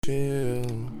Chill.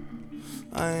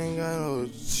 I ain't got no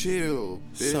chill,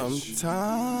 bitch.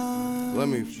 Sometimes let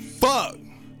me fuck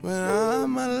when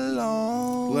I'm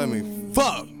alone. Let me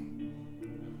fuck.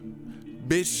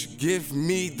 Bitch, give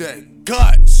me the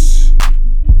guts.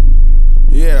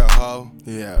 Yeah, ho.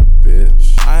 Yeah,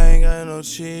 bitch. I ain't got no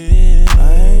chill.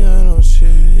 I ain't got no chill.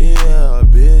 Yeah,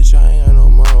 bitch. I ain't got no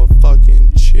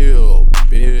motherfucking chill,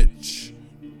 bitch.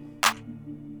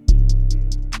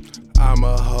 I'm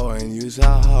a hoe and use a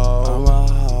hoe. I'm a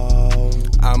hoe.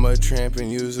 I'm a tramp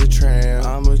and use a tramp.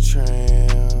 I'm a tramp.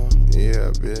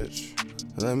 Yeah, bitch.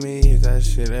 Let me hit that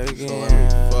shit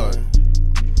again. So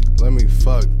let me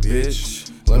fuck,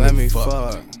 bitch. Let me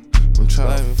fuck. I'm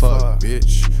tryna fuck,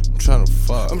 bitch.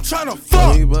 I'm tryna fuck.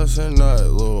 Let me bust a nut,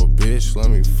 little bitch.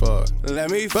 Let me fuck. Let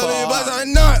me fuck. Let me bust a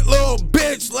nut, little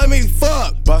bitch. Let me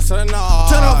fuck. Bust a nut.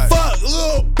 Tryna fuck,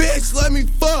 little bitch. Let me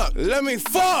fuck. Let me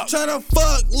fuck. Tryna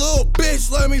fuck, little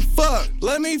bitch. Let me fuck.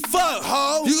 Let me fuck,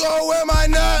 ho. You gon' wear my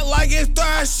nut like it's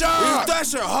Thrasher. It's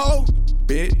Thrasher, ho.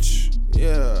 Bitch.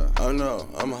 Yeah, I know.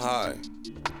 I'm high.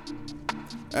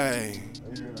 Hey.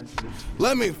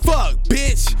 Let me fuck,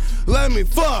 bitch. Let me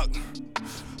fuck.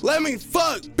 Let me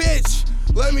fuck, bitch.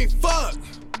 Let me fuck.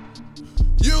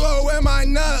 You gon' wear my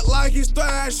nut like it's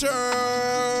Thrasher.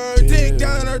 Dick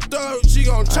down her throat, she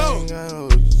gon' choke. I ain't got no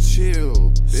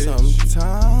chill, bitch.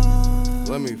 Sometimes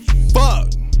let me fuck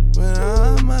when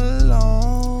I'm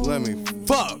alone. Let me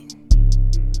fuck.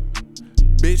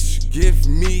 Bitch, give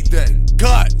me the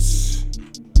guts.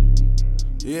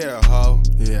 Yeah, ho.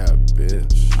 Yeah,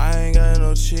 bitch. I ain't got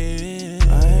no chill.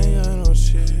 I ain't got no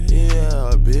chill.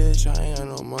 Yeah, bitch. I ain't got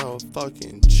no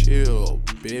motherfucking chill,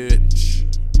 bitch.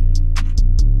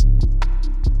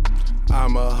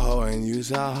 I'm a hoe and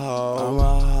use a hoe. I'm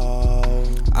a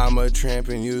hoe. I'm a tramp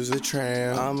and use a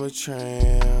tramp. I'm a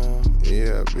tramp.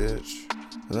 Yeah, bitch.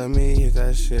 Let me hit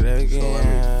that shit again. So let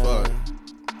me fuck.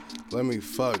 Let me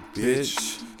fuck,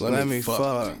 bitch. Let me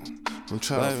fuck. I'm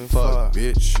tryna fuck,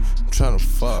 bitch. I'm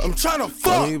tryna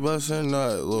fuck. Let me bust a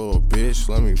nut, little bitch.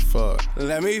 Let me fuck.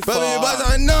 Let me fuck. Let me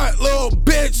bust a nut, little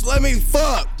bitch. Let me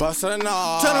fuck. Bust a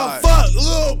nut. Tryna fuck,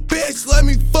 little bitch. Let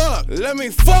me fuck. Let me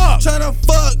fuck. Tryna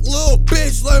fuck, little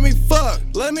bitch. Let me fuck.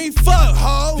 Let me fuck,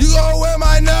 ho. You gon' wear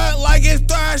my nut like it's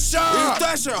Thrasher. It's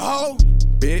Thrasher, ho.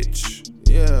 Bitch.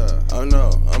 Yeah, I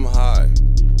know. I'm high.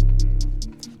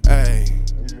 Hey.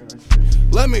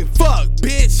 Let me fuck,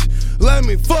 bitch. Let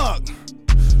me fuck.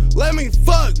 Let me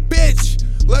fuck, bitch.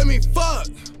 Let me fuck.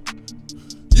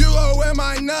 You gon' wear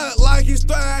my nut like it's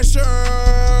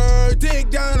Thrasher. Dick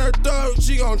down her throat,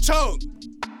 she gon' choke.